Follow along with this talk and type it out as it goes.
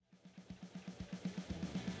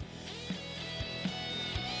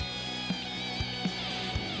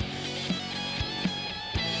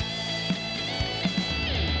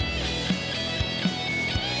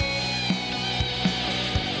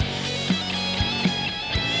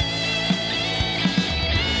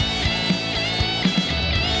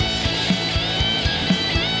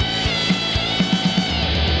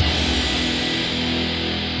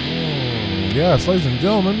Yes, ladies and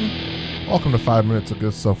gentlemen, welcome to 5 Minutes of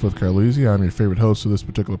Good Stuff with Carlisi. I'm your favorite host of this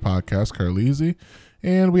particular podcast, Carlisi,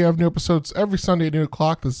 and we have new episodes every Sunday at 8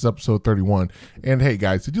 o'clock. This is episode 31. And hey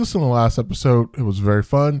guys, did you listen to the last episode? It was very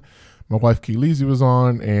fun. My wife Keelisi was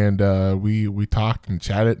on, and we talked and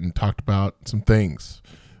chatted and talked about some things.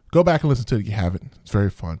 Go back and listen to it if you haven't. It's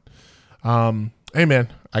very fun. Hey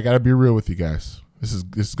man, I gotta be real with you guys. This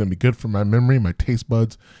is gonna be good for my memory, my taste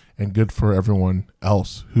buds, and good for everyone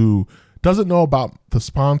else who doesn't know about the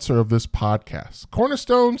sponsor of this podcast,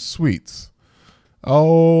 Cornerstone Sweets.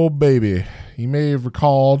 Oh baby, you may have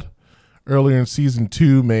recalled earlier in season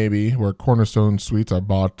 2, maybe, where Cornerstone Sweets, I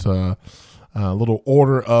bought a little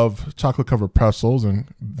order of chocolate covered pretzels, and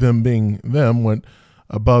them being them went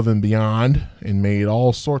above and beyond and made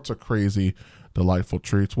all sorts of crazy, delightful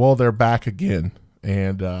treats. Well, they're back again,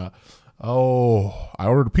 and I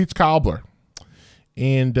ordered a peach cobbler,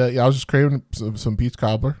 and I was just craving some peach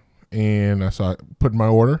cobbler, and I put in my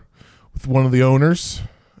order with one of the owners,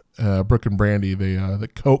 Brooke and Brandy, the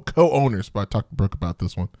co-owners, but I talked to Brooke about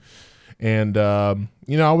this one. And, I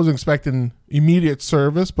wasn't expecting immediate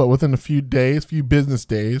service, but within a few business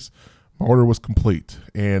days, my order was complete.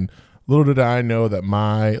 And little did I know that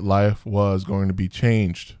my life was going to be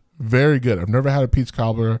changed. Very good. I've never had a peach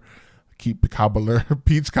cobbler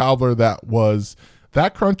that was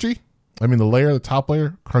that crunchy. I mean, the top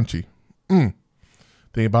layer, crunchy.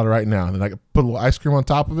 Think about it right now. Then I could put a little ice cream on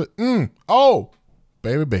top of it. Oh,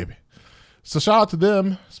 baby. So shout out to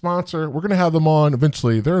them, sponsor. We're going to have them on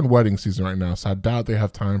eventually. They're in wedding season right now, so I doubt they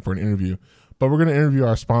have time for an interview. But we're going to interview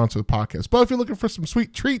our sponsor of the podcast. But if you're looking for some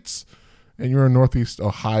sweet treats and you're in Northeast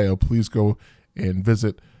Ohio, please go and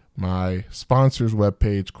visit my sponsor's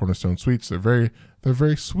webpage, Cornerstone Sweets. They're very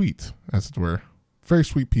sweet, as it were. Very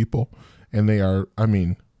sweet people. And they are,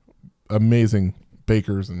 amazing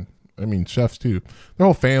bakers and, chefs too. Their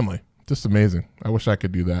whole family. Just amazing. I wish I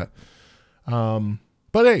could do that.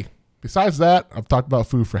 But hey, besides that, I've talked about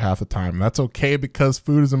food for half the time. That's okay because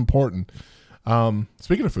food is important.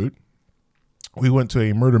 Speaking of food, we went to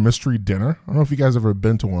a murder mystery dinner. I don't know if you guys have ever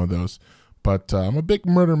been to one of those, but I'm a big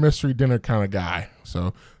murder mystery dinner kind of guy.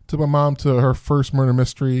 So took my mom to her first murder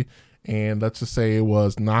mystery, and let's just say it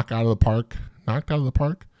was knocked out of the park. They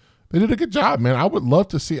did a good job, man. I would love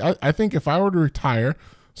to see. I think if I were to retire,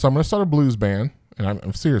 so I'm going to start a blues band, and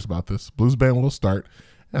I'm serious about this. Blues band will start.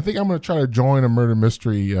 I think I'm going to try to join a murder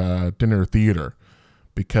mystery dinner theater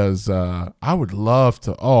because I would love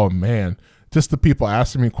to, just the people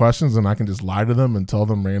asking me questions and I can just lie to them and tell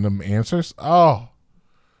them random answers. Oh,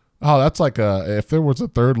 that's like if there was a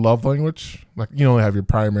third love language, like you only have your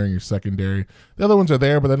primary and your secondary. The other ones are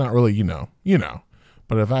there, but they're not really, you know.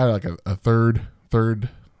 But if I had like a third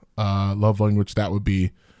love language, that would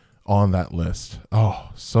be on that list.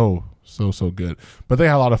 Oh, so good. But they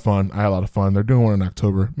had a lot of fun. I had a lot of fun. They're doing one in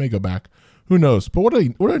October. May go back. Who knows? But what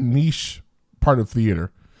a niche part of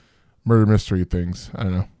theater. Murder mystery things. I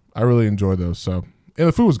don't know. I really enjoy those. So, and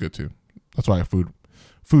the food was good too. That's why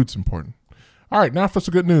food's important. All right, now for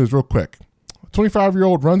some good news real quick. A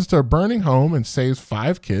 25-year-old runs to a burning home and saves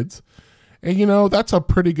 5 kids. And that's a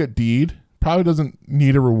pretty good deed. Probably doesn't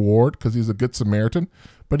need a reward because he's a good Samaritan,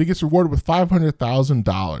 but he gets rewarded with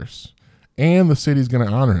 $500,000. And the city's going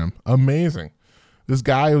to honor him. Amazing. This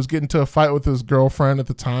guy who was getting into a fight with his girlfriend at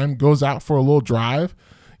the time goes out for a little drive,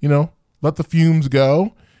 let the fumes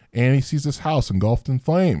go, and he sees this house engulfed in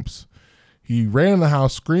flames. He ran in the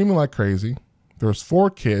house screaming like crazy. There was 4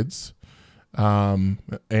 kids and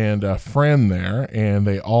a friend there, and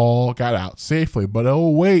they all got out safely. But oh,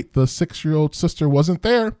 wait, the 6-year-old sister wasn't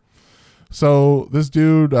there. So this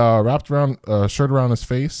dude wrapped around a shirt around his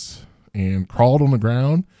face and crawled on the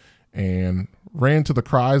ground and ran to the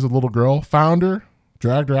cries of the little girl, found her,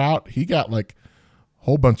 dragged her out. He got like a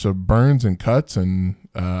whole bunch of burns and cuts and,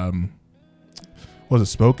 was it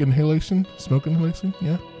smoke inhalation?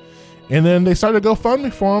 Yeah. And then they started a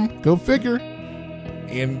GoFundMe for him. Go figure.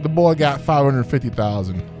 And the boy got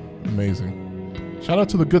 $550,000. Amazing. Shout out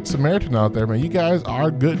to the Good Samaritan out there, man. You guys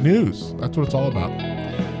are good news. That's what it's all about.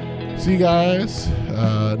 See you guys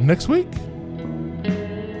next week.